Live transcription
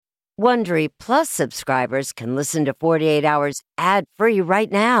Wondery Plus subscribers can listen to 48 Hours ad-free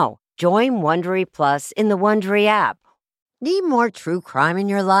right now. Join Wondery Plus in the Wondery app. Need more true crime in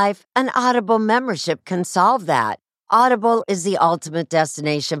your life? An Audible membership can solve that. Audible is the ultimate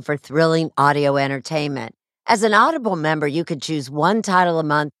destination for thrilling audio entertainment. As an Audible member, you can choose one title a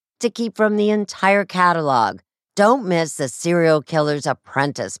month to keep from the entire catalog. Don't miss The Serial Killer's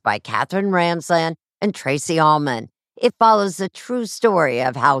Apprentice by Katherine Ramsland and Tracy Ullman. It follows the true story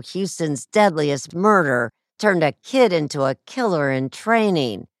of how Houston's deadliest murder turned a kid into a killer in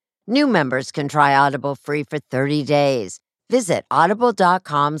training. New members can try Audible free for 30 days. Visit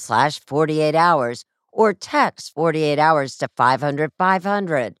audible.com/48 hours or text 48 hours to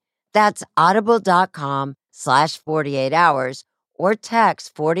 500-500. That's audible.com/48 hours or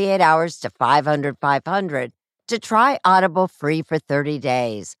text 48 hours to 500-500 to try Audible free for 30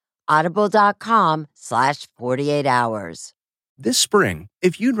 days. Audible.com/48 hours. This spring,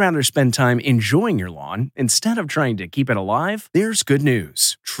 if you'd rather spend time enjoying your lawn instead of trying to keep it alive, there's good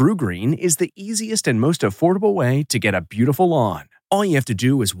news. True Green is the easiest and most affordable way to get a beautiful lawn. All you have to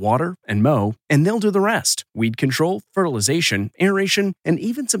do is water and mow, and they'll do the rest. Weed control, fertilization, aeration, and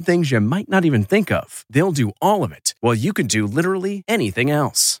even some things you might not even think of. They'll do all of it, while you can do literally anything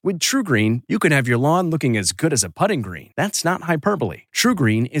else. With True Green, you can have your lawn looking as good as a putting green. That's not hyperbole. True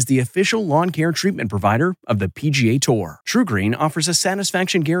Green is the official lawn care treatment provider of the PGA Tour. True Green offers a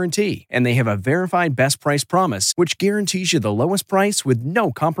satisfaction guarantee, and they have a verified best price promise, which guarantees you the lowest price with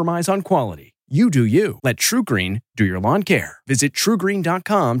no compromise on quality. You do you. Let True Green do your lawn care. Visit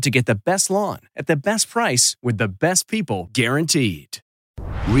TrueGreen.com to get the best lawn at the best price with the best people guaranteed.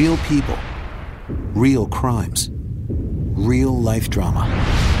 Real people, real crimes, real life drama.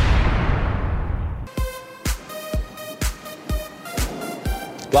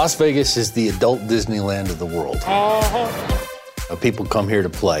 Las Vegas is the adult Disneyland of the world. People come here to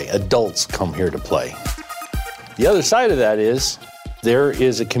play. Adults come here to play. The other side of that is there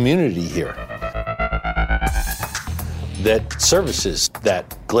is a community here that services that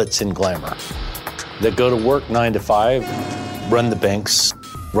glitz and glamour, that go to work 9 to 5, run the banks,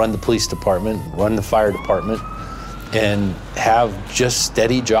 run the police department, run the fire department, and have just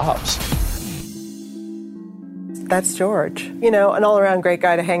steady jobs. That's George. You know, an all-around great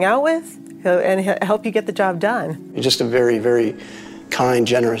guy to hang out with, and he'll help you get the job done. He's just a very, very kind,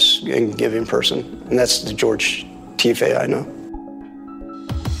 generous, and giving person. And that's the George Tiafe I know.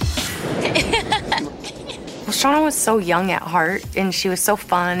 Well, Shauna was so young at heart, and she was so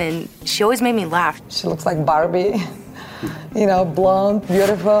fun, and she always made me laugh. She looks like Barbie, you know, blonde,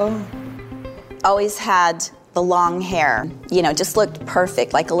 beautiful. Always had the long hair, you know, just looked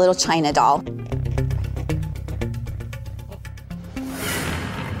perfect, like a little China doll.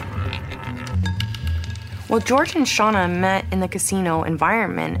 Well, George and Shauna met in the casino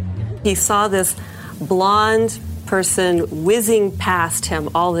environment. He saw this blonde person whizzing past him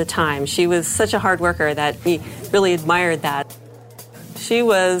all the time. She was such a hard worker that he really admired that. She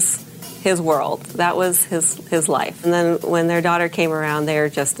was his world. That was his life. And then when their daughter came around, they were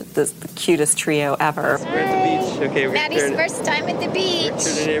just the cutest trio ever. We're at the beach. Okay, Maddie's first time at the beach. We're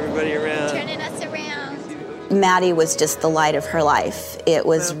turning everybody around. Turning us around. Maddie was just the light of her life. It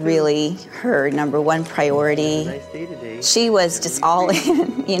was really her number one priority. Nice day today. She was just all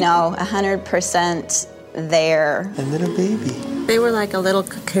in, you know, 100% there. A little baby. They were like a little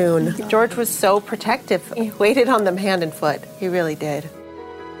cocoon. George was so protective. He waited on them hand and foot. He really did.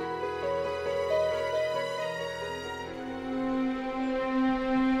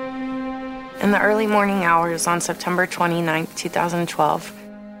 In the early morning hours on September 29, 2012,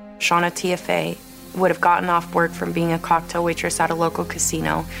 Shauna Tiafe would have gotten off work from being a cocktail waitress at a local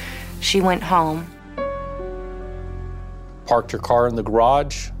casino. She went home. Parked her car in the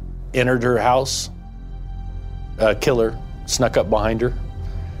garage, entered her house. A killer snuck up behind her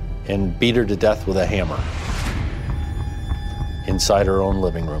and beat her to death with a hammer inside her own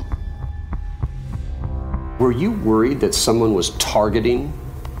living room. Were you worried that someone was targeting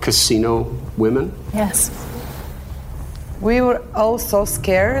casino women? Yes. We were all so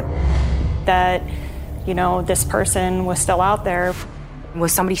scared that, you know, this person was still out there.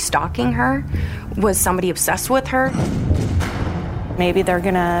 Was somebody stalking her? Was somebody obsessed with her? Maybe they're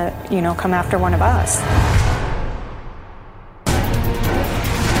gonna, you know, come after one of us.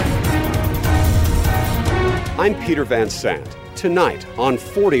 I'm Peter Van Sant. Tonight on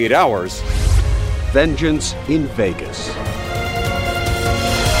 48 Hours, Vengeance in Vegas.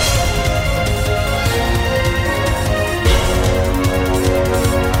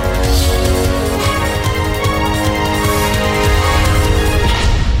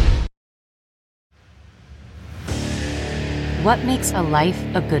 What makes a life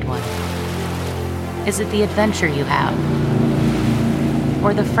a good one? Is it the adventure you have?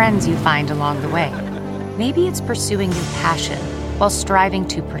 Or the friends you find along the way? Maybe it's pursuing your passion while striving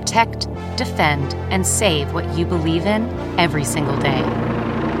to protect, defend, and save what you believe in every single day.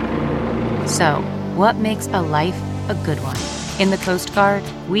 So, what makes a life a good one? In the Coast Guard,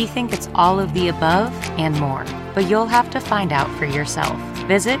 we think it's all of the above and more, but you'll have to find out for yourself.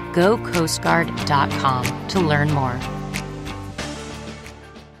 Visit gocoastguard.com to learn more.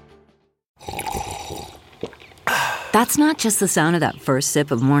 That's not just the sound of that first sip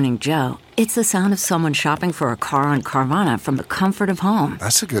of Morning Joe. It's the sound of someone shopping for a car on Carvana from the comfort of home.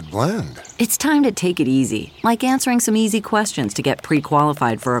 That's a good blend. It's time to take it easy, like answering some easy questions to get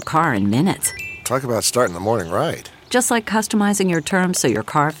pre-qualified for a car in minutes. Talk about starting the morning right. Just like customizing your terms so your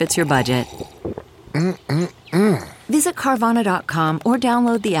car fits your budget. Visit Carvana.com or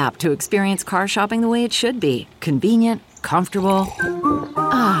download the app to experience car shopping the way it should be. Convenient, comfortable.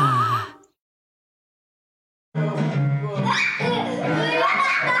 Ah.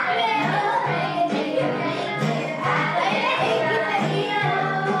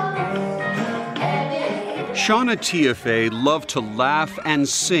 Shauna Tiafe loved to laugh and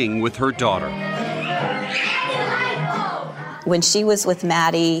sing with her daughter. When she was with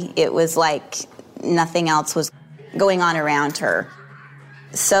Maddie, it was like nothing else was going on around her.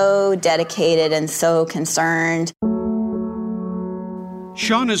 So dedicated and so concerned.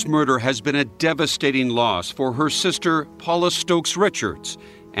 Shauna's murder has been a devastating loss for her sister, Paula Stokes Richards,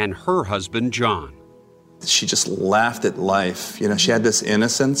 and her husband, John. She just laughed at life. You know, she had this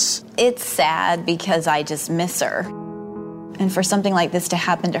innocence. It's sad because I just miss her. And for something like this to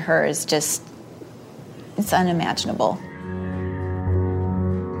happen to her is just, it's unimaginable.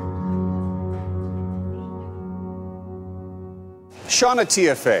 Shauna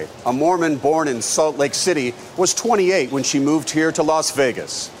Tiafe, a Mormon born in Salt Lake City, was 28 when she moved here to Las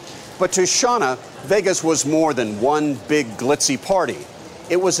Vegas. But to Shauna, Vegas was more than one big glitzy party.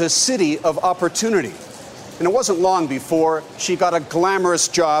 It was a city of opportunity. And it wasn't long before she got a glamorous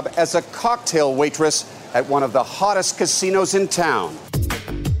job as a cocktail waitress at one of the hottest casinos in town.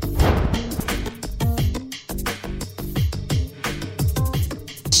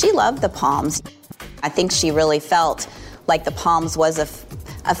 She loved the Palms. I think she really felt like the Palms was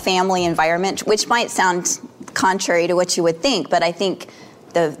a family environment, which might sound contrary to what you would think, but I think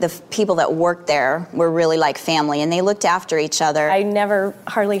the people that worked there were really like family, and they looked after each other. I never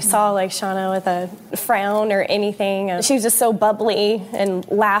hardly saw like Shauna with a frown or anything. She was just so bubbly and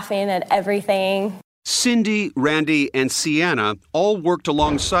laughing at everything. Cindy, Randy, and Sienna all worked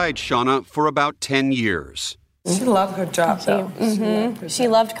alongside Shauna for about 10 years. She loved her job, though. She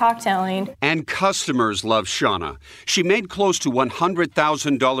loved cocktailing. And customers loved Shauna. She made close to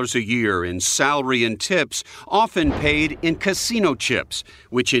 $100,000 a year in salary and tips, often paid in casino chips,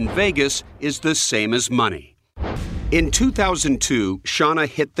 which in Vegas is the same as money. In 2002, Shauna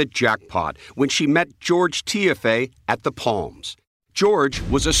hit the jackpot when she met George Tiafe at the Palms. George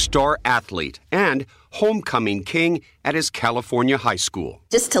was a star athlete and homecoming king at his California high school.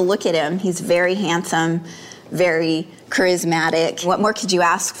 Just to look at him, he's very handsome, very charismatic. What more could you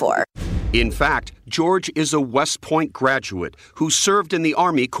ask for? In fact, George is a West Point graduate who served in the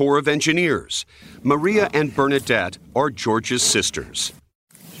Army Corps of Engineers. Maria and Bernadette are George's sisters.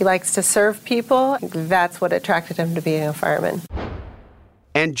 He likes to serve people. That's what attracted him to being a fireman.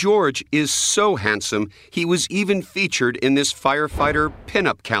 And George is so handsome, he was even featured in this firefighter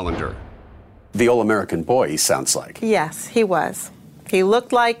pinup calendar. The all-American boy, he sounds like. Yes, he was. He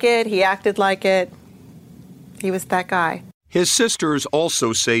looked like it. He acted like it. He was that guy. His sisters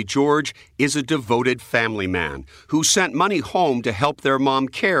also say George is a devoted family man who sent money home to help their mom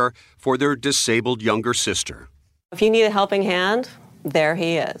care for their disabled younger sister. If you need a helping hand, there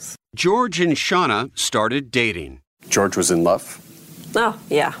he is. George and Shauna started dating. George was in love? Oh,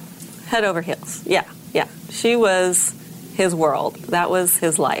 yeah. Head over heels. Yeah. She was his world. That was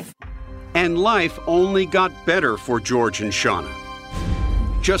his life. And life only got better for George and Shauna.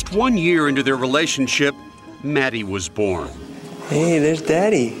 Just 1 year into their relationship, Maddie was born. Hey, there's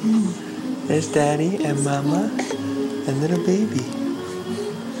Daddy. There's Daddy and Mama and little baby.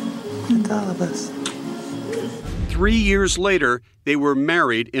 That's all of us. 3 years later, they were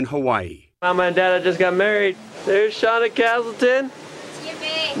married in Hawaii. Mama and Dada just got married. There's Shauna Castleton.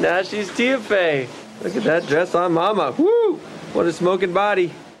 Tiafe. Now she's Tiafe. Look at that dress on Mama. Woo! What a smoking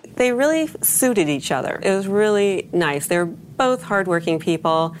body. They really suited each other. It was really nice. They're both hardworking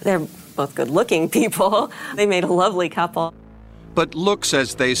people. They're both good-looking people. They made a lovely couple. But looks,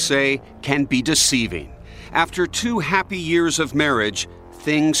 as they say, can be deceiving. After 2 happy years of marriage,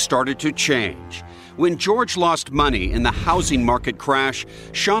 things started to change. When George lost money in the housing market crash,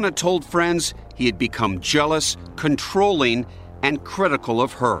 Shauna told friends he had become jealous, controlling, and critical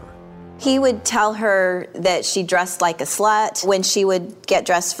of her. He would tell her that she dressed like a slut when she would get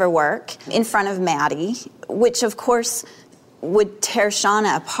dressed for work in front of Maddie, which of course would tear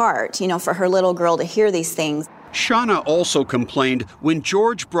Shauna apart, for her little girl to hear these things. Shauna also complained when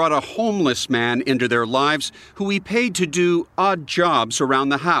George brought a homeless man into their lives who he paid to do odd jobs around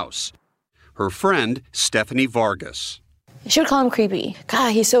the house. Her friend, Stephanie Vargas. She would call him creepy.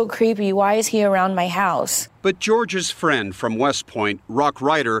 God, he's so creepy. Why is he around my house? But George's friend from West Point, Rock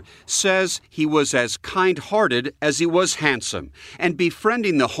Ryder, says he was as kind-hearted as he was handsome, and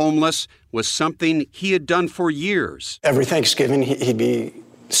befriending the homeless was something he had done for years. Every Thanksgiving, he'd be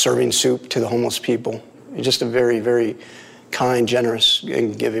serving soup to the homeless people. He's just a very, very kind, generous,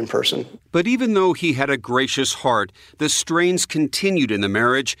 and giving person. But even though he had a gracious heart, the strains continued in the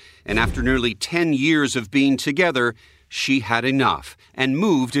marriage, and after nearly 10 years of being together, she had enough and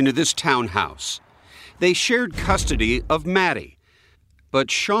moved into this townhouse. They shared custody of Maddie, but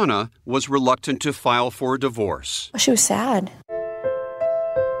Shauna was reluctant to file for a divorce. She was sad.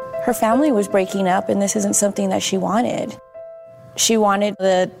 Her family was breaking up, and this isn't something that she wanted. She wanted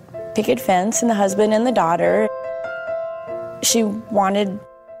the picket fence and the husband and the daughter. She wanted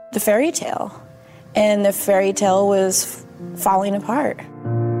the fairy tale, and the fairy tale was falling apart.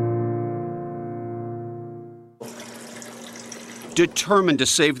 Determined to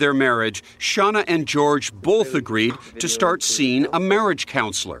save their marriage, Shauna and George both agreed to start seeing a marriage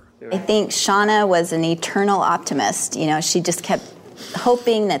counselor. I think Shauna was an eternal optimist. She just kept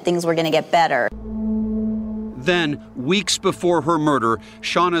hoping that things were going to get better. Then, weeks before her murder,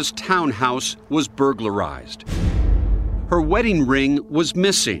 Shauna's townhouse was burglarized. Her wedding ring was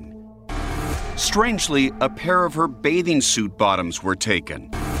missing. Strangely, a pair of her bathing suit bottoms were taken.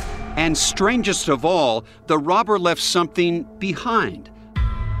 And strangest of all, the robber left something behind.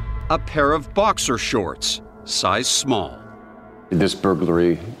 A pair of boxer shorts, size small. This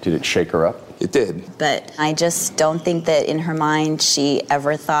burglary, did it shake her up? It did. But I just don't think that in her mind she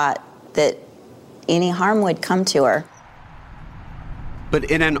ever thought that any harm would come to her. But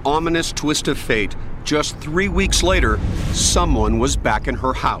in an ominous twist of fate, just 3 weeks later, someone was back in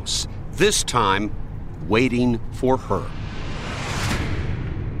her house, this time waiting for her.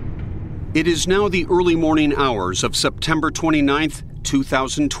 It is now the early morning hours of September 29th,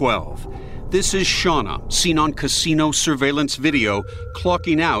 2012. This is Shauna, seen on casino surveillance video,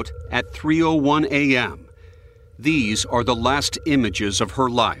 clocking out at 3:01 a.m. These are the last images of her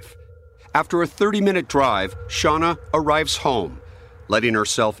life. After a 30-minute drive, Shauna arrives home, letting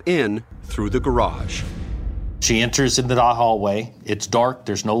herself in through the garage. She enters into the hallway. It's dark,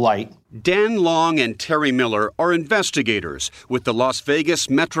 there's no light. Dan Long and Terry Miller are investigators with the Las Vegas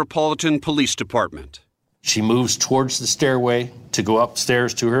Metropolitan Police Department. She moves towards the stairway to go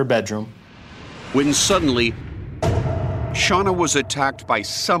upstairs to her bedroom. When suddenly, Shauna was attacked by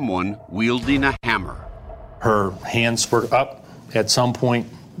someone wielding a hammer. Her hands were up at some point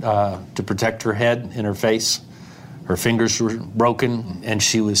to protect her head and her face. Her fingers were broken, and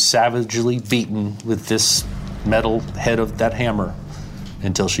she was savagely beaten with this metal head of that hammer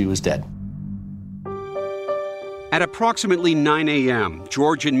until she was dead. At approximately 9 a.m.,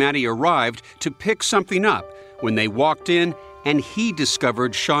 George and Maddie arrived to pick something up when they walked in and he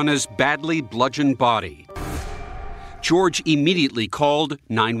discovered Shauna's badly bludgeoned body. George immediately called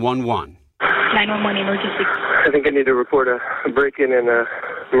 911. 911 emergency. I think I need to report a break-in and a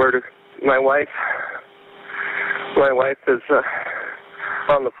murder. My wife is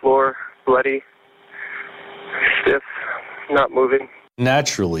on the floor, bloody, stiff, not moving.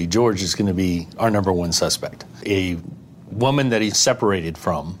 Naturally, George is going to be our number one suspect. A woman that he's separated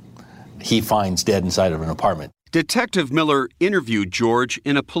from, he finds dead inside of an apartment. Detective Miller interviewed George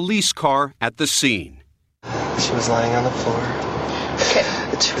in a police car at the scene. She was lying on the floor. Okay.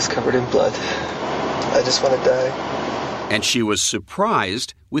 And she was covered in blood. I just want to die. And she was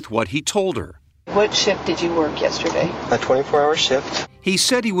surprised with what he told her. What shift did you work yesterday? A 24-hour shift. He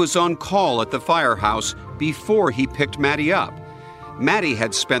said he was on call at the firehouse before he picked Maddie up. Maddie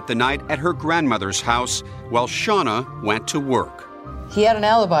had spent the night at her grandmother's house while Shauna went to work. He had an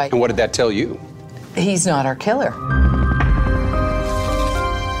alibi. And what did that tell you? He's not our killer.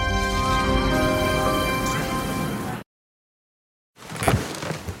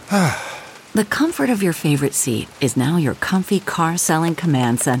 The comfort of your favorite seat is now your comfy car selling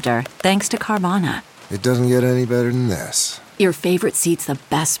command center, thanks to Carvana. It doesn't get any better than this. Your favorite seat's the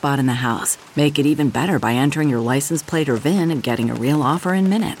best spot in the house. Make it even better by entering your license plate or VIN and getting a real offer in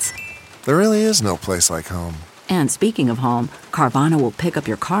minutes. There really is no place like home. And speaking of home, Carvana will pick up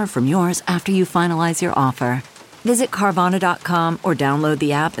your car from yours after you finalize your offer. Visit Carvana.com or download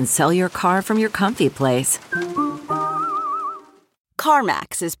the app and sell your car from your comfy place.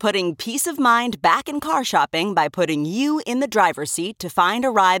 CarMax is putting peace of mind back in car shopping by putting you in the driver's seat to find a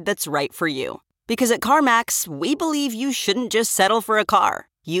ride that's right for you. Because at CarMax, we believe you shouldn't just settle for a car.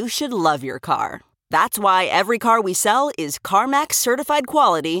 You should love your car. That's why every car we sell is CarMax certified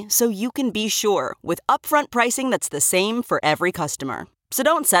quality, so you can be sure with upfront pricing that's the same for every customer. So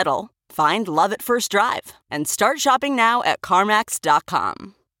don't settle. Find love at first drive and start shopping now at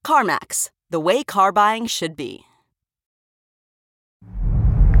CarMax.com. CarMax, the way car buying should be.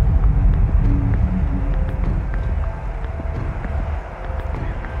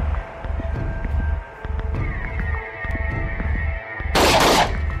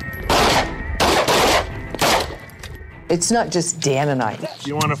 It's not just Dan and I.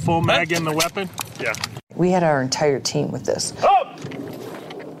 You want a full mag in the weapon? Yeah. We had our entire team with this. Up!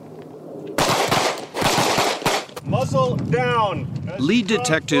 Muzzle down. Lead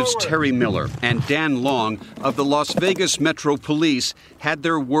detectives Terry Miller and Dan Long of the Las Vegas Metro Police had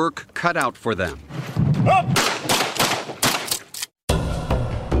their work cut out for them. Up!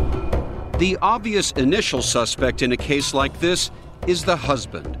 The obvious initial suspect in a case like this is the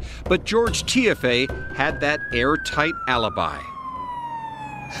husband, but George Tiafe had that airtight alibi.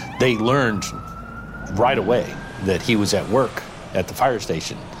 They learned right away that he was at work at the fire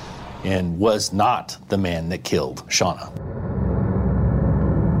station and was not the man that killed Shauna.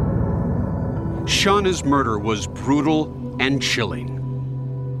 Shauna's murder was brutal and chilling.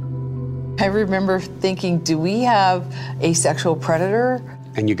 I remember thinking, do we have a sexual predator?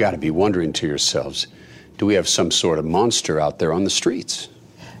 And you got to be wondering to yourselves, do we have some sort of monster out there on the streets?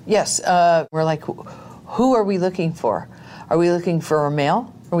 Yes, we're like, who are we looking for? Are we looking for a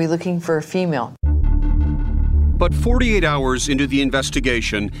male? Are we looking for a female? But 48 hours into the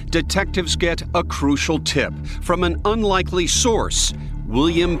investigation, detectives get a crucial tip from an unlikely source,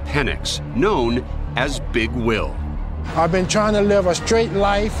 William Penix, known as Big Will. I've been trying to live a straight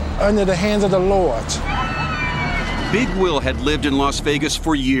life under the hands of the Lord. Big Will had lived in Las Vegas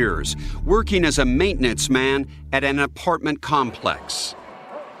for years, working as a maintenance man at an apartment complex.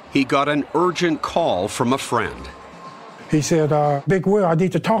 He got an urgent call from a friend. He said, Big Will, I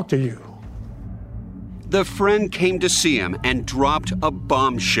need to talk to you. The friend came to see him and dropped a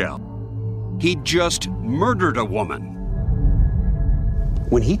bombshell. He'd just murdered a woman.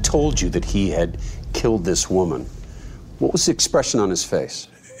 When he told you that he had killed this woman, what was the expression on his face?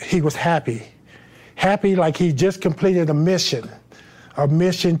 He was happy. Happy like he just completed a mission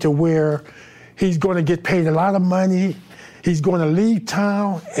to where he's going to get paid a lot of money. He's going to leave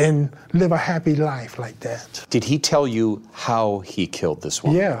town and live a happy life like that. Did he tell you how he killed this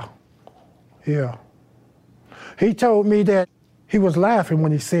woman? Yeah. He told me that he was laughing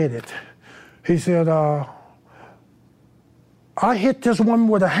when he said it. He said, I hit this woman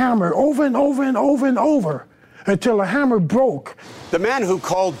with a hammer over and over and over and over until the hammer broke. The man who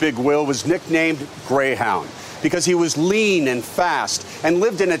called Big Will was nicknamed Greyhound because he was lean and fast and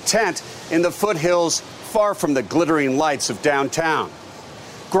lived in a tent in the foothills far from the glittering lights of downtown.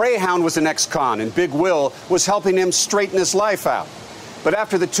 Greyhound was an ex-con and Big Will was helping him straighten his life out. But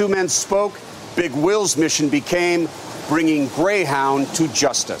after the two men spoke, Big Will's mission became bringing Greyhound to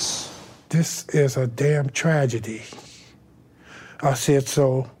justice. This is a damn tragedy. I said,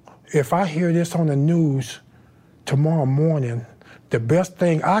 so if I hear this on the news tomorrow morning, the best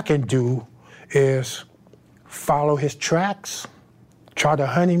thing I can do is follow his tracks, try to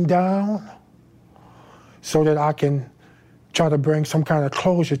hunt him down, so that I can try to bring some kind of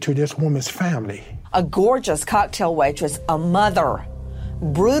closure to this woman's family. A gorgeous cocktail waitress, a mother,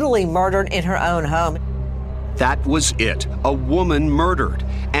 brutally murdered in her own home. That was it, a woman murdered,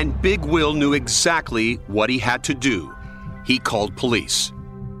 and Big Will knew exactly what he had to do. He called police.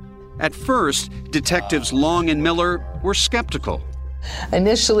 At first, detectives Long and Miller were skeptical.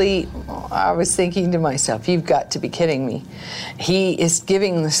 Initially, I was thinking to myself, you've got to be kidding me. He is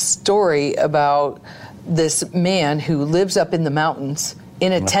giving the story about this man who lives up in the mountains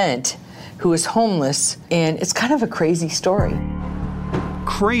in a tent, who is homeless, and it's kind of a crazy story.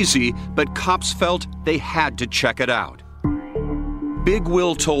 Crazy, but cops felt they had to check it out. Big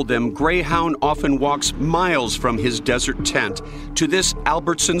Will told them Greyhound often walks miles from his desert tent to this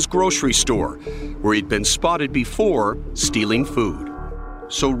Albertsons grocery store, where he'd been spotted before stealing food.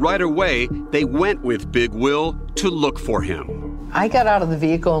 So right away, they went with Big Will to look for him. I got out of the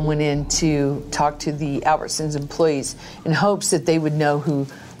vehicle and went in to talk to the Albertsons employees in hopes that they would know who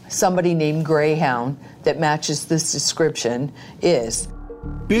somebody named Greyhound that matches this description is.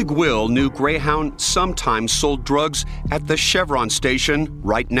 Big Will knew Greyhound sometimes sold drugs at the Chevron station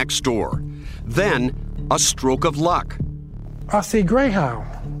right next door. Then, a stroke of luck. I see Greyhound.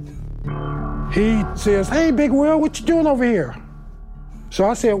 He says, "Hey, Big Will, what you doing over here?" So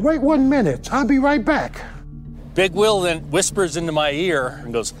I said, "Wait 1 minute, I'll be right back." Big Will then whispers into my ear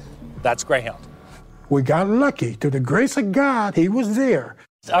and goes, "That's Greyhound." We got lucky. Through the grace of God, he was there.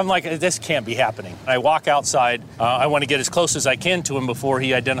 I'm like, this can't be happening. I walk outside. I want to get as close as I can to him before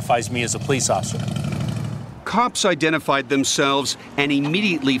he identifies me as a police officer. Cops identified themselves and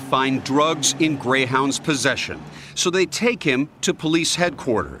immediately find drugs in Greyhound's possession. So they take him to police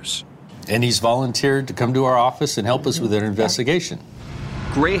headquarters. And he's volunteered to come to our office and help us with an investigation.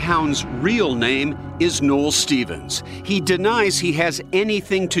 Greyhound's real name is Noel Stevens. He denies he has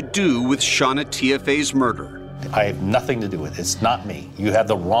anything to do with Shauna Tiafe's murder. I have nothing to do with it. It's not me. You have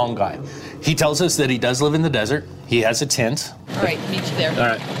the wrong guy. He tells us that he does live in the desert. He has a tent. All right, meet you there.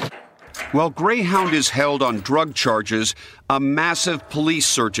 All right. While Greyhound is held on drug charges, a massive police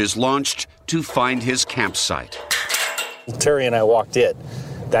search is launched to find his campsite. Terry and I walked in.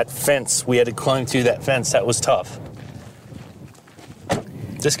 That fence, we had to climb through that fence. That was tough.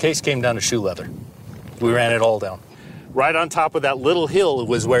 This case came down to shoe leather. We ran it all down. Right on top of that little hill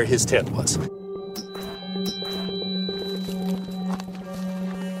was where his tent was.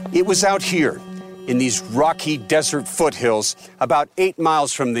 It was out here, in these rocky desert foothills, about 8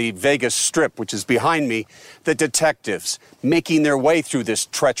 miles from the Vegas Strip, which is behind me, that detectives, making their way through this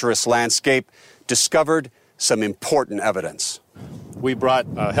treacherous landscape, discovered some important evidence. We brought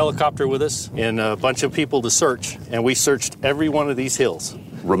a helicopter with us and a bunch of people to search, and we searched every one of these hills.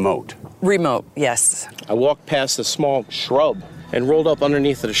 Remote. Remote, yes. I walked past a small shrub, and rolled up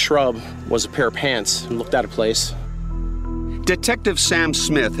underneath the shrub was a pair of pants and looked out of place. Detective Sam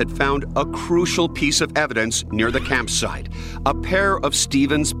Smith had found a crucial piece of evidence near the campsite, a pair of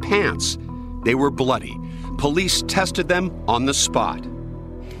Stevens' pants. They were bloody. Police tested them on the spot.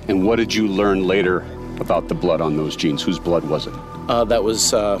 And what did you learn later about the blood on those jeans? Whose blood was it? That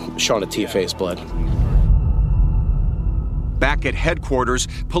was Shauna Tiafe's blood. Back at headquarters,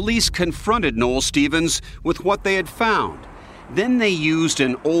 police confronted Noel Stevens with what they had found. Then they used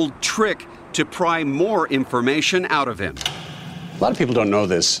an old trick to pry more information out of him. A lot of people don't know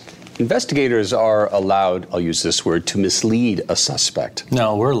this. Investigators are allowed, I'll use this word, to mislead a suspect.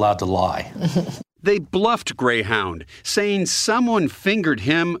 No, we're allowed to lie. They bluffed Greyhound, saying someone fingered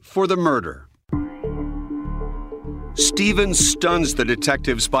him for the murder. Stevens stuns the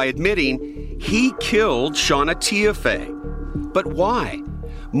detectives by admitting he killed Shauna Tiafe. But why?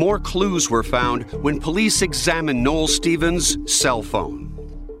 More clues were found when police examined Noel Stevens' cell phone.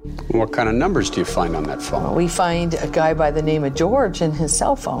 What kind of numbers do you find on that phone? Well, we find a guy by the name of George in his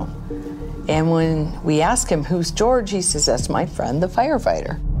cell phone. And when we ask him, who's George, he says, that's my friend, the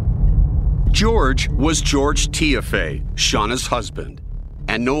firefighter. George was George Tiafe, Shauna's husband.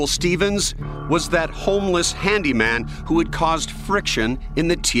 And Noel Stevens was that homeless handyman who had caused friction in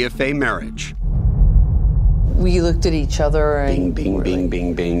the Tiafe marriage. We looked at each other and... Bing, bing, bing,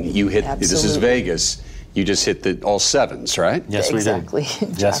 bing, bing. You hit, Absolutely. This is Vegas. You just hit all sevens, right? Yes, exactly. We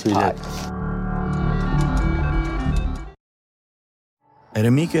did. Yes, we did. At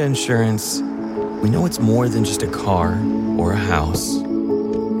Amica Insurance, we know it's more than just a car or a house.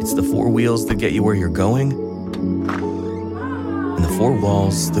 It's the four wheels that get you where you're going and the four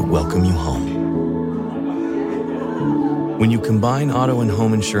walls that welcome you home. When you combine auto and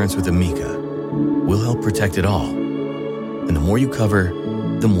home insurance with Amica, we'll help protect it all. And the more you cover,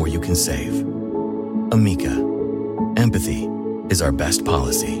 the more you can save. Amica. Empathy is our best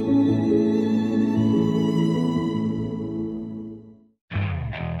policy.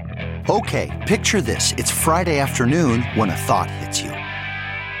 Okay, picture this. It's Friday afternoon when a thought hits you.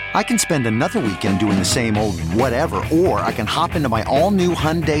 I can spend another weekend doing the same old whatever, or I can hop into my all-new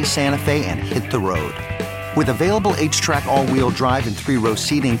Hyundai Santa Fe and hit the road. With available H-Track all-wheel drive and 3-row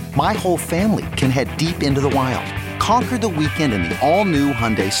seating, my whole family can head deep into the wild. Conquer the weekend in the all-new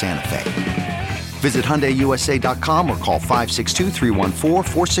Hyundai Santa Fe. Visit HyundaiUSA.com or call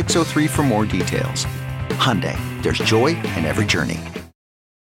 562-314-4603 for more details. Hyundai, there's joy in every journey.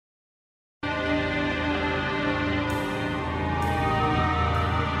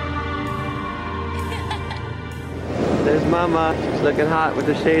 There's Mama. She's looking hot with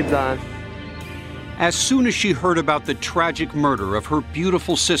the shades on. As soon as she heard about the tragic murder of her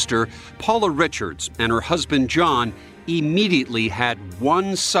beautiful sister, Paula Richards, and her husband John immediately had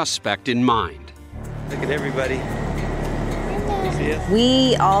one suspect in mind. Look at everybody.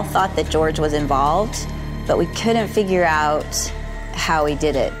 We all thought that George was involved, but we couldn't figure out how he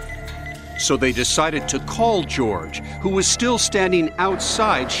did it. So they decided to call George, who was still standing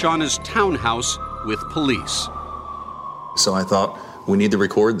outside Shauna's townhouse with police. So I thought, we need to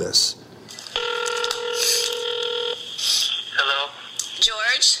record this. Hello?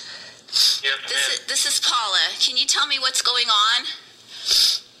 George? Yes, This is Paula. Can you tell me what's going on?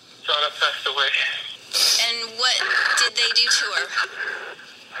 Shauna passed away. And what did they do to her?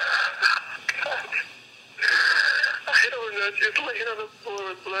 God. I don't know. She's laying on the floor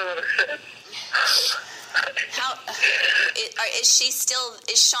with blood on her head.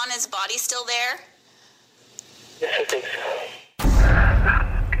 Is Shauna's body still there? Yes, I think so.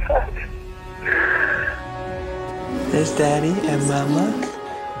 There's Daddy and Mama.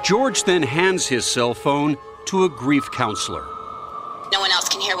 George then hands his cell phone to a grief counselor. No one else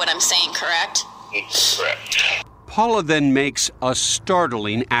can hear what I'm saying, correct? Correct. Paula then makes a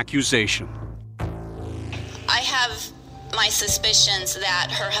startling accusation. I have my suspicions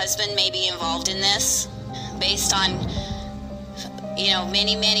that her husband may be involved in this based on,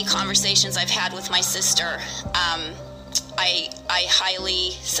 many conversations I've had with my sister. I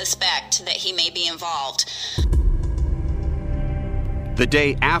highly suspect that he may be involved. The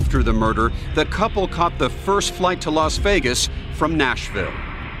day after the murder, the couple caught the first flight to Las Vegas from Nashville.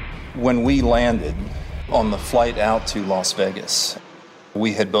 When we landed on the flight out to Las Vegas,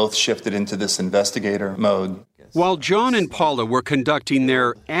 we had both shifted into this investigator mode. While John and Paula were conducting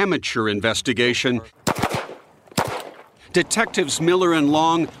their amateur investigation, Detectives Miller and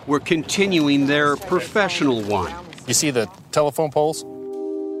Long were continuing their professional one. You see the telephone poles?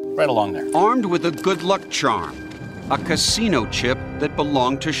 Right along there. Armed with a good luck charm, a casino chip that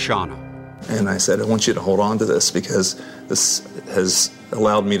belonged to Shauna. And I said, I want you to hold on to this because this has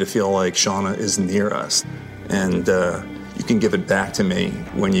allowed me to feel like Shauna is near us. And you can give it back to me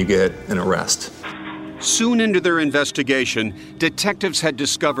when you get an arrest. Soon into their investigation, detectives had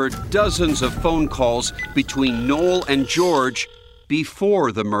discovered dozens of phone calls between Noel and George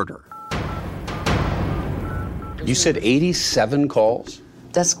before the murder. You said 87 calls?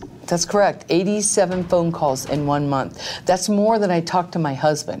 That's correct. 87 phone calls in 1 month. That's more than I talked to my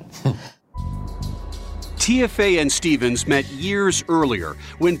husband. Tia Fey and Stevens met years earlier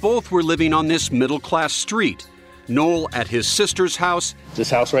when both were living on this middle-class street. Noel at his sister's house. This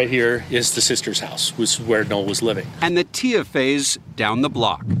house right here is the sister's house, was where Noel was living. And the Tia Feys down the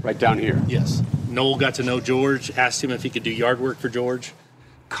block. Right down here? Yes. Noel got to know George, asked him if he could do yard work for George.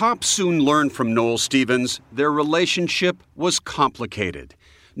 Cops soon learned from Noel Stevens their relationship was complicated.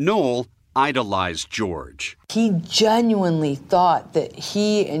 Noel idolized George. He genuinely thought that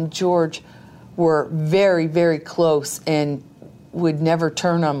he and George were very, very close and would never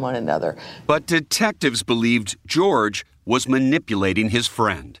turn on one another. But detectives believed George was manipulating his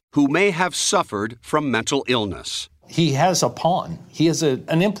friend, who may have suffered from mental illness. He has a pawn. He has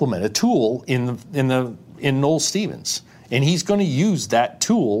an implement, a tool in Noel Stevens, and he's going to use that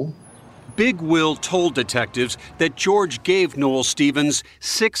tool. Big Will told detectives that George gave Noel Stevens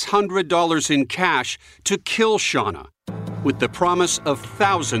 $600 in cash to kill Shauna, with the promise of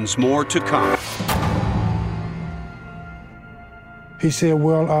thousands more to come. He said,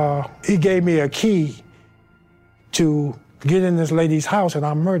 he gave me a key to get in this lady's house and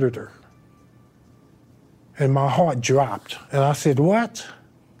I murdered her. And my heart dropped. And I said, what?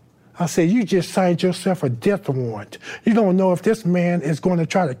 I said, you just signed yourself a death warrant. You don't know if this man is going to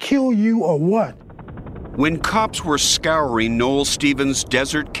try to kill you or what. When cops were scouring Noel Stevens'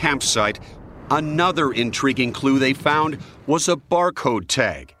 desert campsite, another intriguing clue they found was a barcode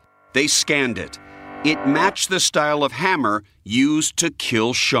tag. They scanned it. It matched the style of hammer used to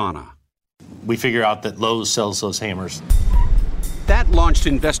kill Shauna. We figure out that Lowe's sells those hammers. That launched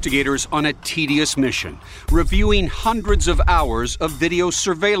investigators on a tedious mission, reviewing hundreds of hours of video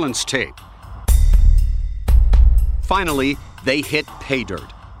surveillance tape. Finally, they hit pay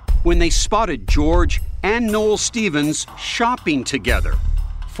dirt when they spotted George and Noel Stevens shopping together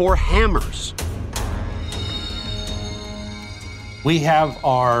for hammers. We have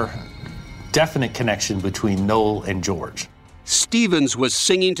our definite connection between Noel and George. Stevens was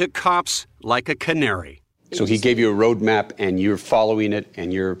singing to cops like a canary. So he gave you a roadmap and you're following it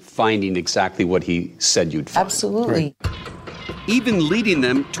and you're finding exactly what he said you'd find. Absolutely. Right. Even leading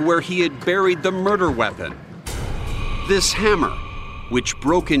them to where he had buried the murder weapon. This hammer, which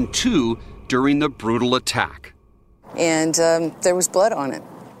broke in two during the brutal attack. And there was blood on it.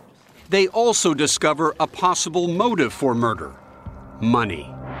 They also discover a possible motive for murder: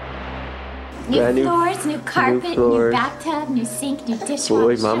 money. New floors, new carpet, new bathtub, new sink, new dishwasher.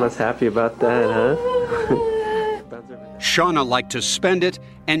 Boy, Mama's happy about that, huh? Shauna liked to spend it,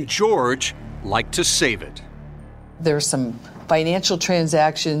 and George liked to save it. There's some financial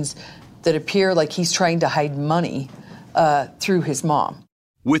transactions that appear like he's trying to hide money through his mom.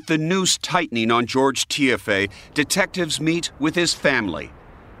 With the noose tightening on George Tiafe, detectives meet with his family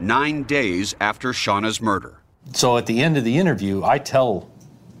 9 days after Shauna's murder. So at the end of the interview, I tell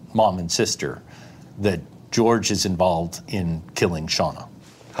Mom and sister that George is involved in killing Shauna.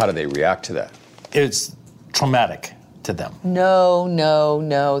 How do they react to that? It's traumatic to them.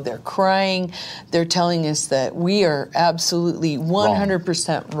 No. They're crying. They're telling us that we are absolutely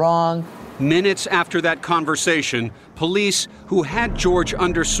 100% wrong. Minutes after that conversation, police who had George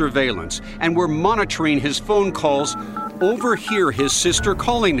under surveillance and were monitoring his phone calls overhear his sister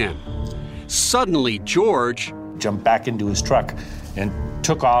calling him. Suddenly, George jumped back into his truck and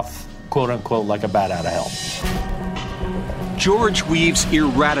took off, quote unquote, like a bat out of hell. George weaves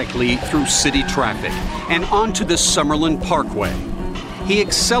erratically through city traffic and onto the Summerlin Parkway. He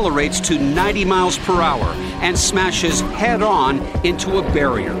accelerates to 90 miles per hour and smashes head-on into a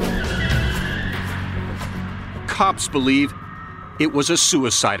barrier. Cops believe it was a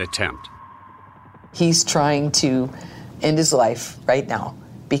suicide attempt. He's trying to end his life right now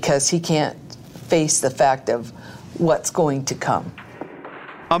because he can't face the fact of what's going to come.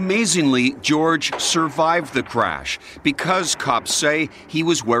 Amazingly, George survived the crash because cops say he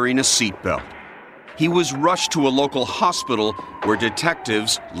was wearing a seatbelt. He was rushed to a local hospital where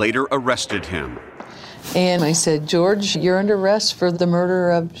detectives later arrested him. And I said, George, you're under arrest for the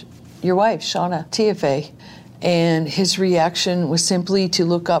murder of your wife, Shauna Tiafe. And his reaction was simply to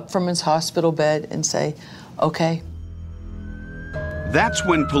look up from his hospital bed and say, okay. That's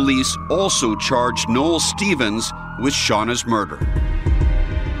when police also charged Noel Stevens with Shauna's murder.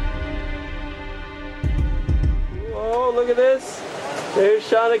 Oh, look at this. There's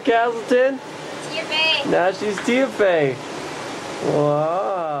Shauna Castleton. Tiafe. Now she's Tiafe.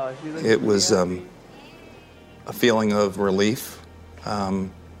 Wow. It was a feeling of relief.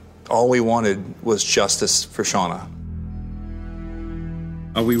 All we wanted was justice for Shauna.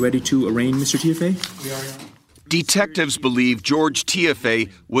 Are we ready to arraign Mr. Tiafe? We are. Detectives believe George Tiafe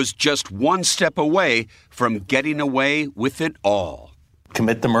was just one step away from getting away with it all.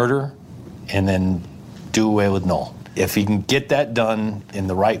 Commit the murder and then do away with Noel. If he can get that done in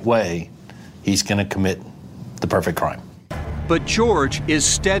the right way, he's going to commit the perfect crime. But George is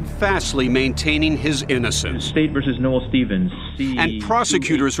steadfastly maintaining his innocence. State versus Noel Stevens. And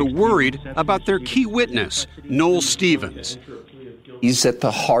prosecutors are worried about their key witness, Noel Stevens. He's at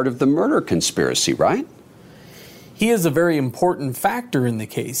the heart of the murder conspiracy, right? He is a very important factor in the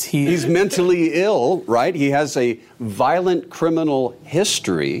case. He's mentally ill, right? He has a violent criminal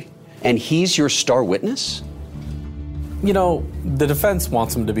history, and he's your star witness? You know, the defense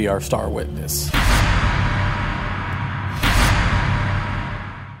wants him to be our star witness.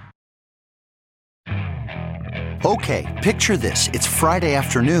 Okay, picture this. It's Friday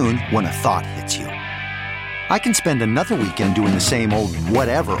afternoon when a thought hits you. I can spend another weekend doing the same old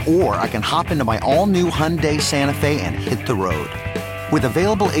whatever, or I can hop into my all-new Hyundai Santa Fe and hit the road. With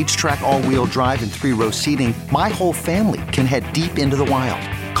available H-Track all-wheel drive and 3-row seating, my whole family can head deep into the wild.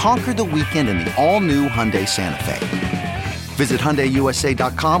 Conquer the weekend in the all-new Hyundai Santa Fe. Visit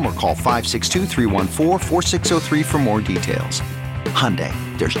HyundaiUSA.com or call 562-314-4603 for more details. Hyundai,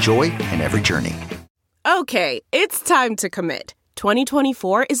 there's joy in every journey. Okay, it's time to commit.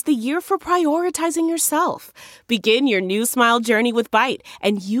 2024 is the year for prioritizing yourself. Begin your new smile journey with Byte,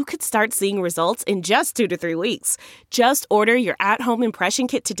 and you could start seeing results in just 2 to 3 weeks. Just order your at-home impression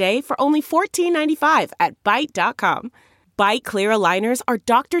kit today for only $14.95 at Byte.com. Byte Clear aligners are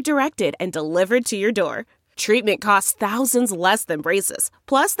doctor-directed and delivered to your door. Treatment costs thousands less than braces.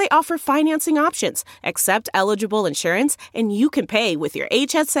 Plus, they offer financing options, accept eligible insurance, and you can pay with your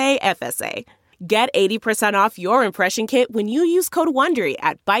HSA FSA. Get 80% off your impression kit when you use code WONDERY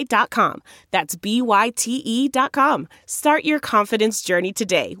at Byte.com. That's BYTE.com. Start your confidence journey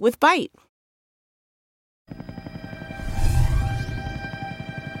today with Byte.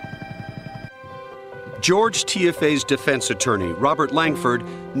 George Tiafe's defense attorney, Robert Langford,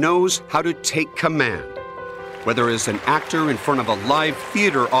 knows how to take command. Whether as an actor in front of a live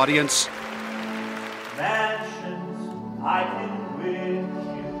theater audience,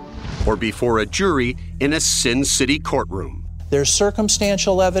 or before a jury in a Sin City courtroom. There's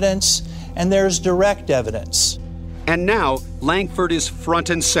circumstantial evidence and there's direct evidence. And now, Langford is front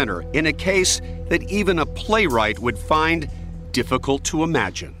and center in a case that even a playwright would find difficult to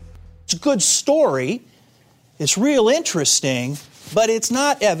imagine. It's a good story, it's real interesting, but it's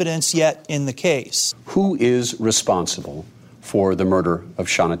not evidence yet in the case. Who is responsible for the murder of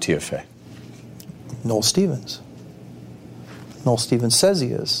Shauna Tiafe? Noel Stevens. Noel Stevens says he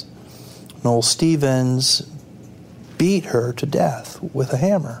is. Noel Stevens beat her to death with a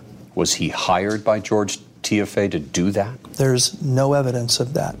hammer. Was he hired by George Tiafe to do that? There's no evidence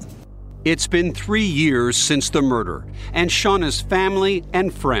of that. It's been 3 years since the murder, and Shauna's family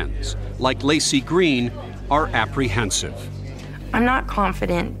and friends, like Lacey Green, are apprehensive. I'm not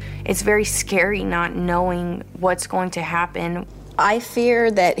confident. It's very scary not knowing what's going to happen. I fear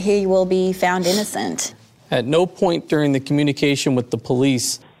that he will be found innocent. At no point during the communication with the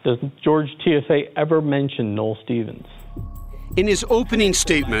police does George Tiafe ever mention Noel Stevens. In his opening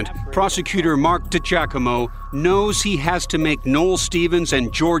statement, prosecutor Mark DiGiacomo knows he has to make Noel Stevens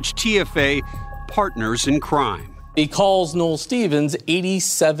and George Tiafe partners in crime. He calls Noel Stevens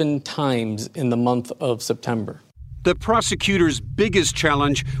 87 times in the month of September. The prosecutor's biggest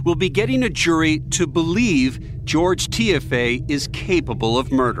challenge will be getting a jury to believe George Tiafe is capable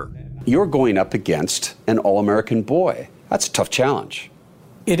of murder. You're going up against an all-American boy. That's a tough challenge.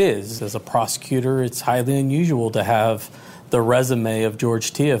 It is. As a prosecutor, it's highly unusual to have the resume of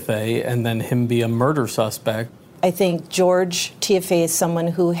George Tiafe and then him be a murder suspect. I think George Tiafe is someone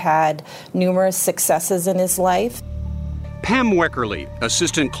who had numerous successes in his life. Pam Weckerly,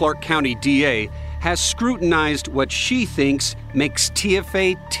 Assistant Clark County DA, has scrutinized what she thinks makes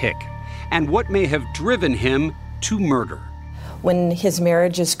Tiafe tick and what may have driven him to murder. When his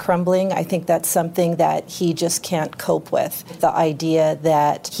marriage is crumbling, I think that's something that he just can't cope with. The idea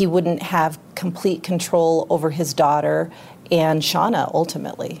that he wouldn't have complete control over his daughter and Shauna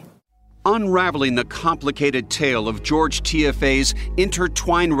ultimately. Unraveling the complicated tale of George Tiafe's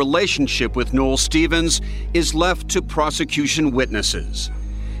intertwined relationship with Noel Stevens is left to prosecution witnesses.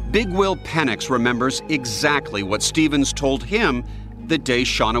 Big Will Penix remembers exactly what Stevens told him the day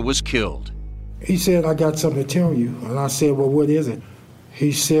Shauna was killed. He said, "I got something to tell you." And I said, "Well, what is it?"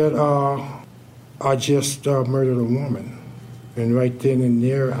 He said, "I just murdered a woman." And right then and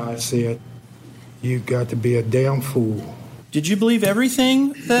there, I said, "You got to be a damn fool." Did you believe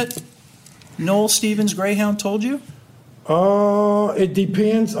everything that Noel Stevens Greyhound told you? It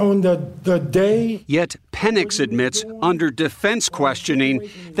depends on the day. Yet Penix admits under defense questioning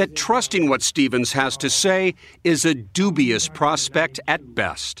that trusting what Stevens has to say is a dubious prospect at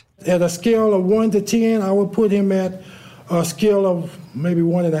best. At a scale of 1 to 10, I would put him at a scale of maybe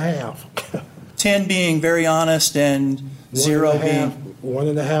 1.5. 10 being very honest and 0 being...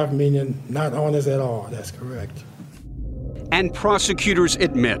 1.5 meaning not honest at all. That's correct. And prosecutors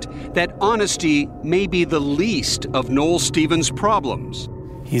admit that honesty may be the least of Noel Stevens' problems.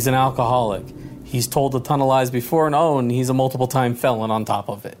 He's an alcoholic. He's told a ton of lies before, and he's a multiple-time felon on top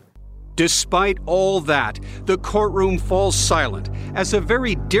of it. Despite all that, the courtroom falls silent as a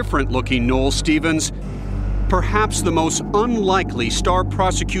very different-looking Noel Stevens, perhaps the most unlikely star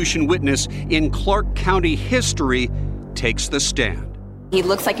prosecution witness in Clark County history, takes the stand. He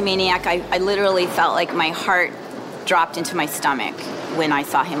looks like a maniac. I literally felt like my heart dropped into my stomach when I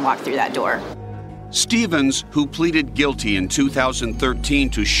saw him walk through that door. Stevens, who pleaded guilty in 2013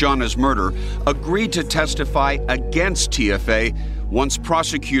 to Shauna's murder, agreed to testify against Tiafe once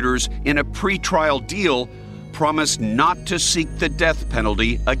prosecutors in a pretrial deal promised not to seek the death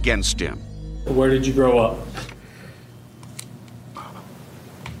penalty against him. Where did you grow up?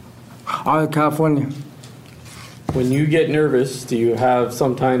 Out of California. When you get nervous, do you have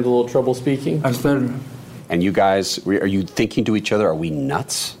sometimes a little trouble speaking? I stutter. And you guys, are you thinking to each other, are we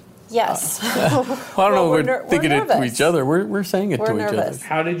nuts? Yes. I don't know if we're thinking it to each other. We're saying it to each other.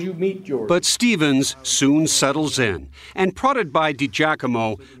 How did you meet George? But Stevens soon settles in and, prodded by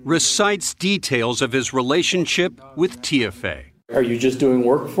DiGiacomo, recites details of his relationship with Tiafe. Are you just doing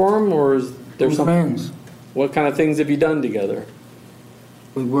work for him, or is there We're something? friends. What kind of things have you done together?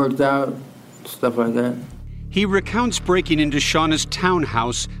 We worked out, stuff like that. He recounts breaking into Shauna's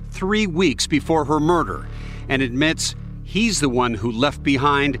townhouse 3 weeks before her murder and admits he's the one who left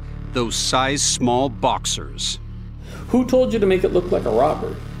behind those size-small boxers. Who told you to make it look like a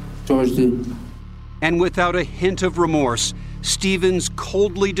robbery? George did. And without a hint of remorse, Stevens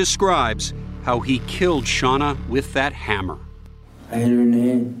coldly describes how he killed Shauna with that hammer. I hit her in the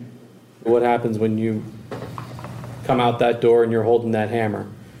head. What happens when you come out that door and you're holding that hammer?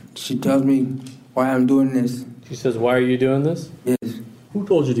 She tells me why I'm doing this. She says, "Why are you doing this?" Yes. Who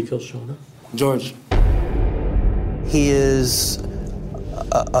told you to kill Shauna? George. He is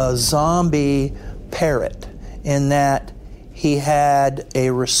a zombie parrot in that he had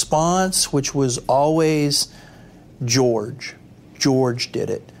a response which was always George. George did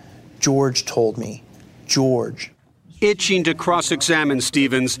it. George told me. George. Itching to cross-examine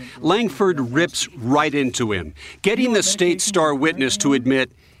Stevens, Langford rips right into him, getting the state star witness to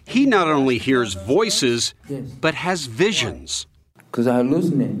admit he not only hears voices, but has visions. Because I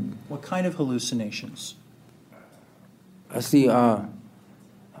hallucinate. What kind of hallucinations? I see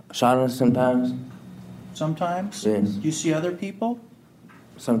Shauna sometimes. Sometimes? Yes. Do you see other people?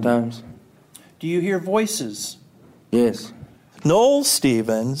 Sometimes. Do you hear voices? Yes. Noel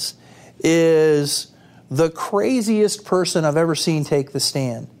Stevens is the craziest person I've ever seen take the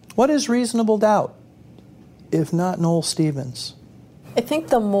stand. What is reasonable doubt, if not Noel Stevens? I think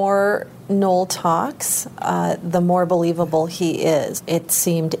the more Noel talks, the more believable he is. It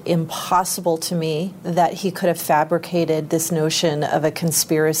seemed impossible to me that he could have fabricated this notion of a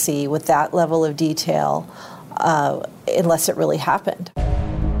conspiracy with that level of detail unless it really happened.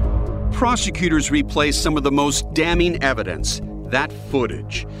 Prosecutors replay some of the most damning evidence, that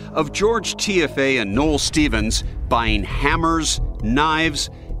footage of George Tiafe and Noel Stevens buying hammers, knives,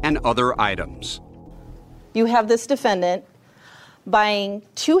 and other items. You have this defendant buying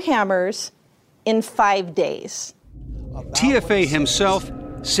 2 hammers in 5 days. Tiafe himself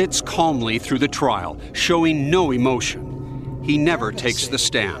sits calmly through the trial, showing no emotion. He never takes the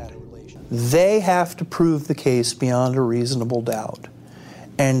stand. They have to prove the case beyond a reasonable doubt,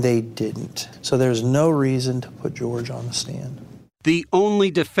 and they didn't. So there's no reason to put George on the stand. The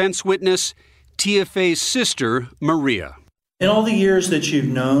only defense witness, Tiafe's sister, Maria. In all the years that you've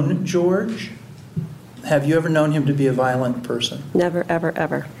known George, have you ever known him to be a violent person? Never, ever,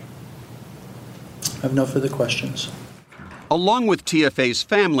 ever. I have no further questions. Along with Tiafe's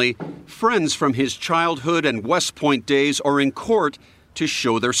family, friends from his childhood and West Point days are in court to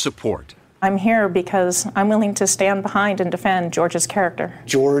show their support. I'm here because I'm willing to stand behind and defend George's character.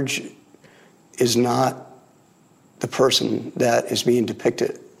 George is not the person that is being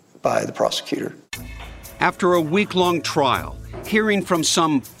depicted by the prosecutor. After a week-long trial, hearing from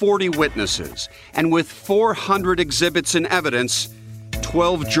some 40 witnesses, and with 400 exhibits and evidence,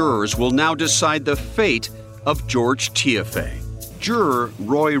 12 jurors will now decide the fate of George Tiafe. Juror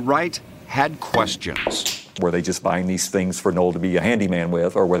Roy Wright had questions. Were they just buying these things for Noel to be a handyman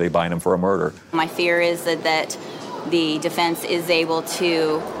with, or were they buying them for a murder? My fear is that the defense is able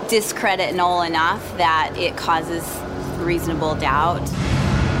to discredit Noel enough that it causes reasonable doubt.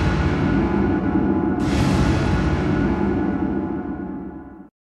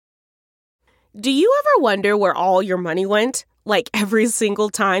 Do you ever wonder where all your money went? Like every single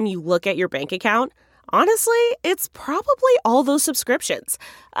time you look at your bank account? Honestly, it's probably all those subscriptions.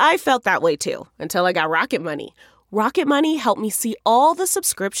 I felt that way too, until I got Rocket Money. Rocket Money helped me see all the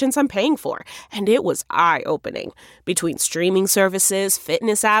subscriptions I'm paying for, and it was eye-opening. Between streaming services,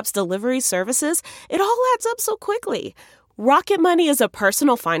 fitness apps, delivery services, it all adds up so quickly. Rocket Money is a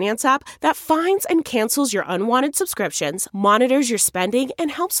personal finance app that finds and cancels your unwanted subscriptions, monitors your spending,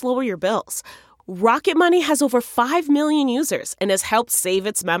 and helps lower your bills. Rocket Money has over 5 million users and has helped save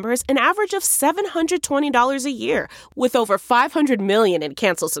its members an average of $720 a year, with over 500 million in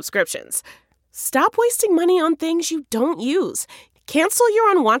canceled subscriptions. Stop wasting money on things you don't use. Cancel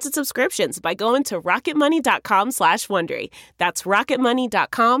your unwanted subscriptions by going to rocketmoney.com/Wondery. That's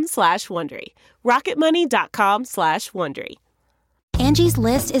rocketmoney.com/Wondery. rocketmoney.com/Wondery. Angie's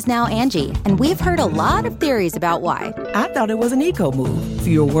List is now Angie, and we've heard a lot of theories about why. I thought it was an eco move.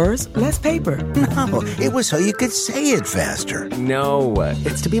 Fewer words, less paper. No, it was so you could say it faster. No,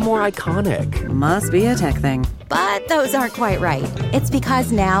 it's to be more iconic. Must be a tech thing. But those aren't quite right. It's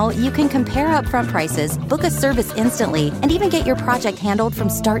because now you can compare upfront prices, book a service instantly, and even get your project handled from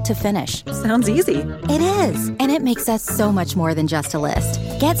start to finish. Sounds easy. It is, and it makes us so much more than just a list.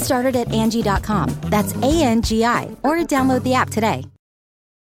 Get started at Angie.com. That's ANGI, or download the app today.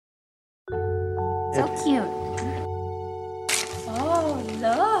 So cute. Oh,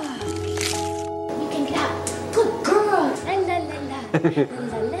 look. You can get out. Good girl. La, la, la, la. La,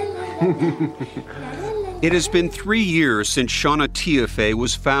 la, la, la. It has been 3 years since Shauna Tiafe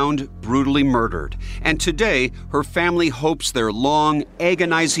was found brutally murdered, and today her family hopes their long,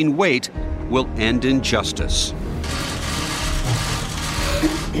 agonizing wait will end in justice.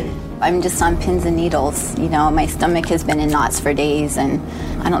 I'm just on pins and needles. You know, my stomach has been in knots for days, and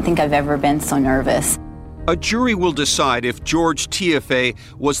I don't think I've ever been so nervous. A jury will decide if George Tiafe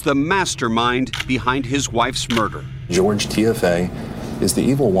was the mastermind behind his wife's murder. George Tiafe is the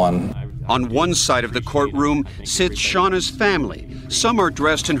evil one. On one side of the courtroom sits Shauna's family. Some are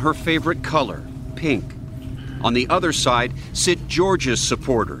dressed in her favorite color, pink. On the other side sit George's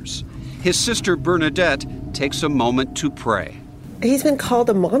supporters. His sister Bernadette takes a moment to pray. He's been called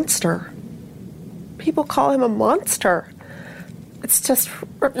a monster. People call him a monster. It's just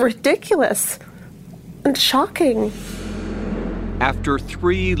ridiculous and shocking. After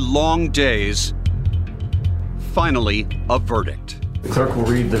 3 long days, finally a verdict. The clerk will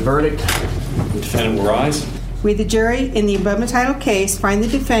read the verdict. The defendant will rise. We, the jury, in the above entitled case, find the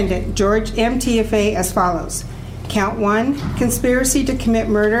defendant, George M. Tiafe, as follows. Count 1, conspiracy to commit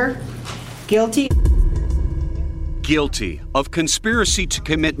murder. Guilty. Guilty of conspiracy to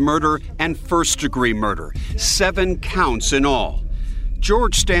commit murder and first-degree murder. 7 counts in all.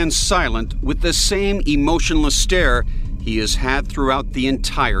 George stands silent with the same emotionless stare he has had throughout the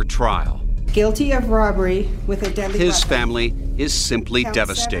entire trial. Guilty of robbery with a deadly weapon. His family is simply Count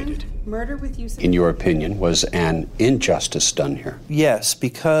devastated. 7, murder with use of... In your opinion, was an injustice done here? Yes,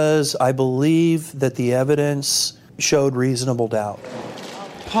 because I believe that the evidence showed reasonable doubt.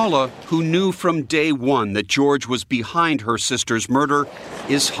 Paula, who knew from day one that George was behind her sister's murder,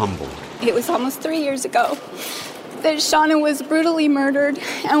 is humbled. It was almost 3 years ago that Shauna was brutally murdered,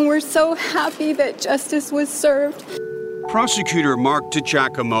 and we're so happy that justice was served. Prosecutor Mark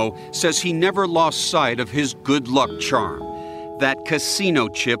DiGiacomo says he never lost sight of his good luck charm, that casino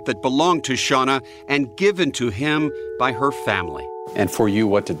chip that belonged to Shauna and given to him by her family. And for you,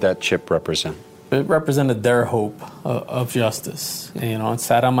 what did that chip represent? It represented their hope of justice. You know, it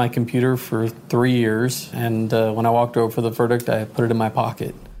sat on my computer for 3 years, and when I walked over for the verdict, I put it in my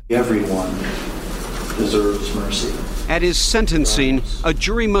pocket. Everyone deserves mercy. At his sentencing, a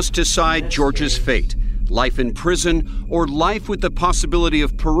jury must decide George's fate: life in prison or life with the possibility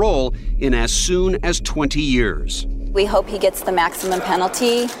of parole in as soon as 20 years. We hope he gets the maximum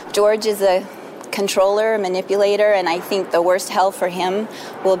penalty. George is a controller, a manipulator, and I think the worst hell for him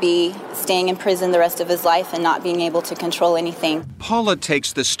will be staying in prison the rest of his life and not being able to control anything. Paula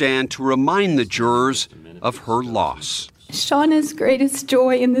takes the stand to remind the jurors of her loss. Shauna's greatest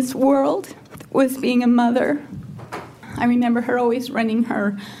joy in this world was being a mother. I remember her always running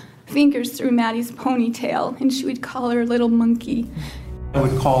her fingers through Maddie's ponytail, and she would call her little monkey. I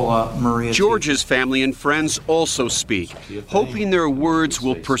would call Maria. George's family and friends also speak, hoping their words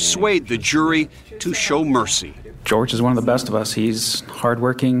will persuade the jury to show mercy. George is one of the best of us. He's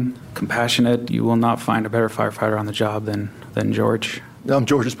hardworking, compassionate. You will not find a better firefighter on the job than George. I'm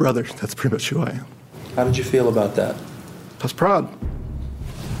George's brother. That's pretty much who I am. How did you feel about that? I was proud.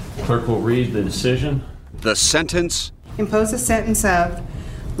 Clerk will read the decision. The sentence: Impose a sentence of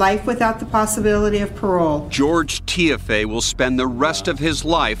life without the possibility of parole. George Tiafe will spend the rest of his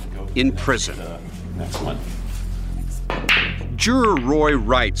life in prison. Next one. Juror Roy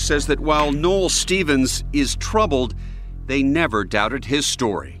Wright says that while Noel Stevens is troubled, they never doubted his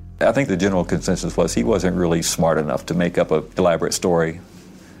story. I think the general consensus was he wasn't really smart enough to make up an elaborate story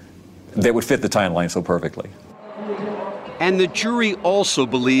that would fit the timeline so perfectly. And the jury also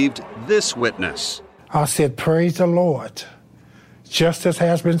believed this witness. I said, praise the Lord. Justice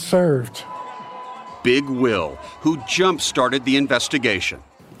has been served. Big Will, who jump-started the investigation.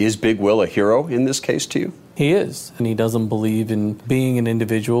 Is Big Will a hero in this case to you? He is, and he doesn't believe in being an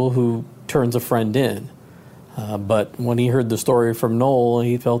individual who turns a friend in. But when he heard the story from Noel,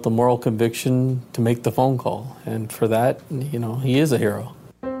 he felt a moral conviction to make the phone call. And for that, you know, he is a hero.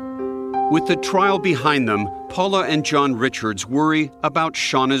 With the trial behind them, Paula and John Richards worry about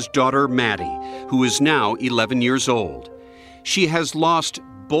Shauna's daughter, Maddie, who is now 11 years old. She has lost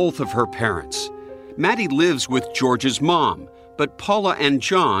both of her parents. Maddie lives with George's mom, but Paula and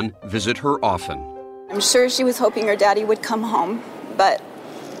John visit her often. I'm sure she was hoping her daddy would come home, but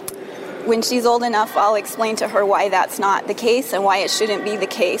when she's old enough, I'll explain to her why that's not the case and why it shouldn't be the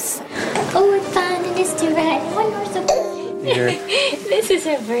case. Oh, we're fun, Mr. Red. One more surprise. This is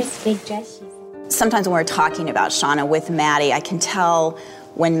her first big dress. Sometimes when we're talking about Shauna with Maddie, I can tell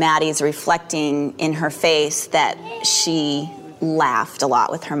when Maddie's reflecting in her face that she laughed a lot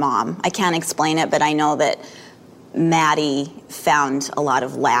with her mom. I can't explain it, but I know that Maddie found a lot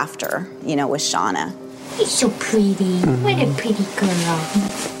of laughter, with Shauna. He's so pretty. What a pretty girl.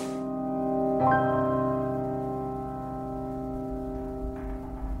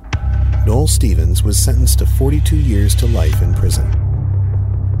 Noel Stevens was sentenced to 42 years to life in prison.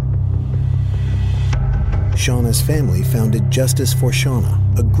 Shauna's family founded Justice for Shauna,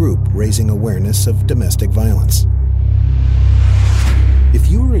 a group raising awareness of domestic violence. If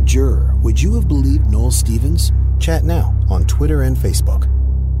you were a juror, would you have believed Noel Stevens? Chat now on Twitter and Facebook.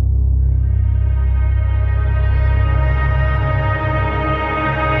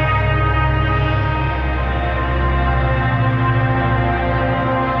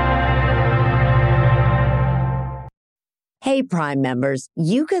 Hey, Prime members,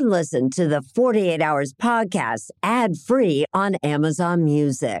 you can listen to the 48 Hours podcast ad-free on Amazon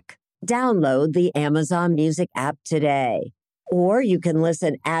Music. Download the Amazon Music app today. Or you can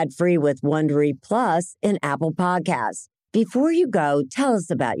listen ad-free with Wondery Plus in Apple Podcasts. Before you go, tell us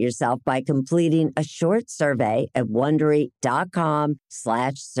about yourself by completing a short survey at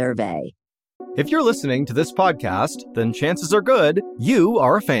Wondery.com/survey. If you're listening to this podcast, then chances are good you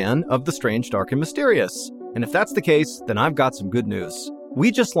are a fan of The Strange, Dark, and Mysterious. And if that's the case, then I've got some good news. We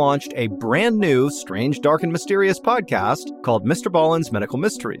just launched a brand new Strange, Dark, and Mysterious podcast called Mr. Ballen's Medical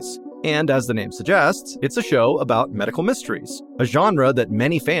Mysteries. And as the name suggests, it's a show about medical mysteries, a genre that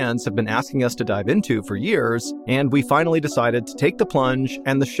many fans have been asking us to dive into for years, and we finally decided to take the plunge,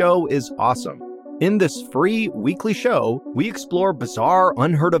 and the show is awesome. In this free weekly show, we explore bizarre,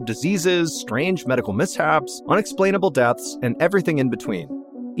 unheard of diseases, strange medical mishaps, unexplainable deaths, and everything in between.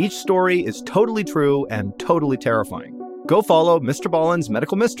 Each story is totally true and totally terrifying. Go follow Mr. Ballen's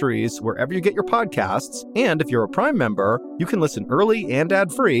Medical Mysteries wherever you get your podcasts, and if you're a Prime member, you can listen early and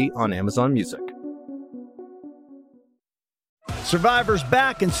ad-free on Amazon Music. Survivor's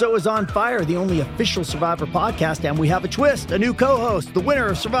back, and so is On Fire, the only official Survivor podcast, and we have a twist, a new co-host, the winner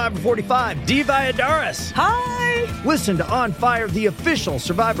of Survivor 45, Dee Valladares. Hi! Listen to On Fire, the official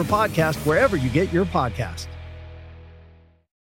Survivor podcast, wherever you get your podcast.